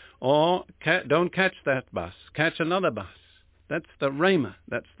 Or don't catch that bus, catch another bus. That's the rhema.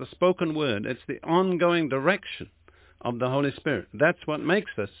 That's the spoken word. It's the ongoing direction of the Holy Spirit. That's what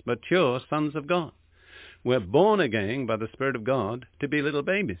makes us mature sons of God. We're born again by the Spirit of God to be little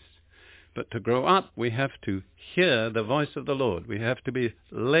babies. But to grow up, we have to hear the voice of the Lord. We have to be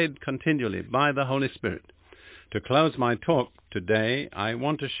led continually by the Holy Spirit. To close my talk today, I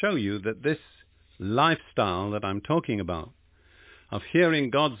want to show you that this lifestyle that I'm talking about, of hearing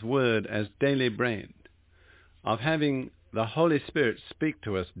God's word as daily bread, of having the Holy Spirit speak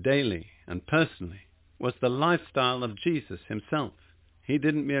to us daily and personally, was the lifestyle of Jesus himself. He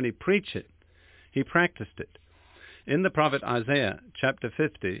didn't merely preach it, he practiced it. In the prophet Isaiah, chapter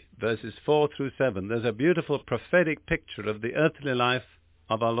 50, verses 4 through 7, there's a beautiful prophetic picture of the earthly life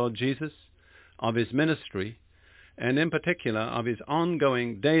of our Lord Jesus, of his ministry, and in particular of his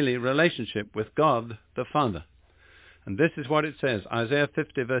ongoing daily relationship with God the Father. And this is what it says, Isaiah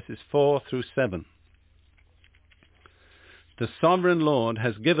 50, verses 4 through 7. The sovereign Lord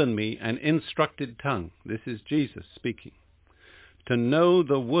has given me an instructed tongue. This is Jesus speaking. To know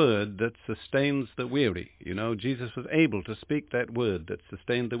the word that sustains the weary. You know, Jesus was able to speak that word that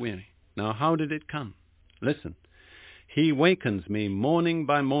sustained the weary. Now, how did it come? Listen. He wakens me morning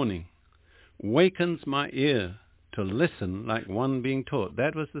by morning, wakens my ear to listen like one being taught.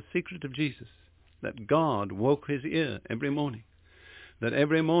 That was the secret of Jesus, that God woke his ear every morning, that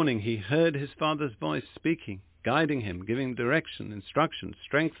every morning he heard his Father's voice speaking, guiding him, giving direction, instruction,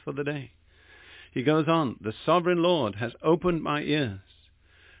 strength for the day. He goes on, the sovereign Lord has opened my ears,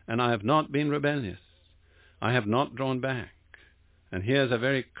 and I have not been rebellious. I have not drawn back. And here's a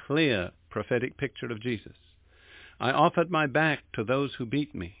very clear prophetic picture of Jesus. I offered my back to those who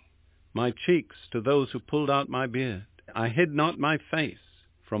beat me, my cheeks to those who pulled out my beard. I hid not my face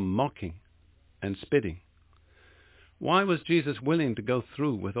from mocking and spitting. Why was Jesus willing to go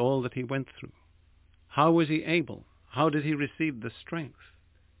through with all that he went through? How was he able? How did he receive the strength?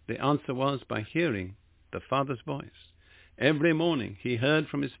 The answer was by hearing the Father's voice. Every morning he heard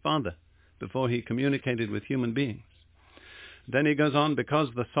from his Father before he communicated with human beings. Then he goes on, because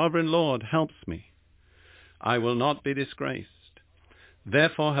the sovereign Lord helps me, I will not be disgraced.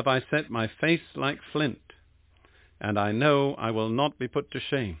 Therefore have I set my face like flint, and I know I will not be put to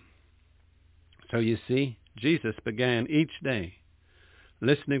shame. So you see, Jesus began each day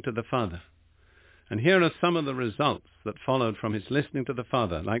listening to the Father. And here are some of the results that followed from his listening to the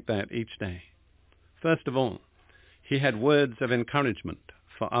Father like that each day. First of all, he had words of encouragement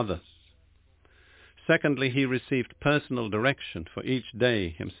for others. Secondly, he received personal direction for each day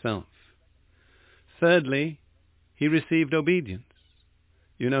himself. Thirdly, he received obedience.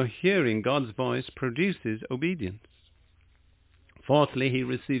 You know, hearing God's voice produces obedience. Fourthly, he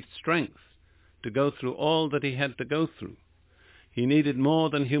received strength to go through all that he had to go through. He needed more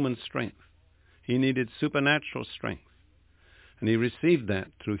than human strength. He needed supernatural strength. And he received that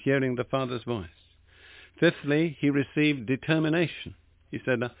through hearing the Father's voice. Fifthly, he received determination. He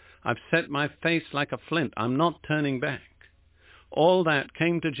said, I've set my face like a flint. I'm not turning back. All that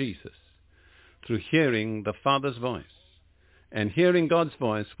came to Jesus through hearing the Father's voice And hearing God's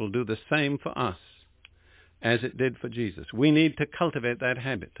voice will do the same for us as it did for Jesus. We need to cultivate that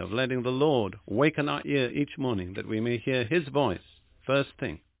habit of letting the Lord waken our ear each morning that we may hear his voice first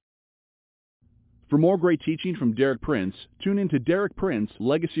thing. For more great teaching from Derek Prince, tune in to Derek Prince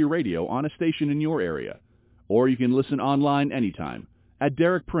Legacy Radio on a station in your area. Or you can listen online anytime at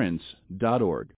derekprince.org.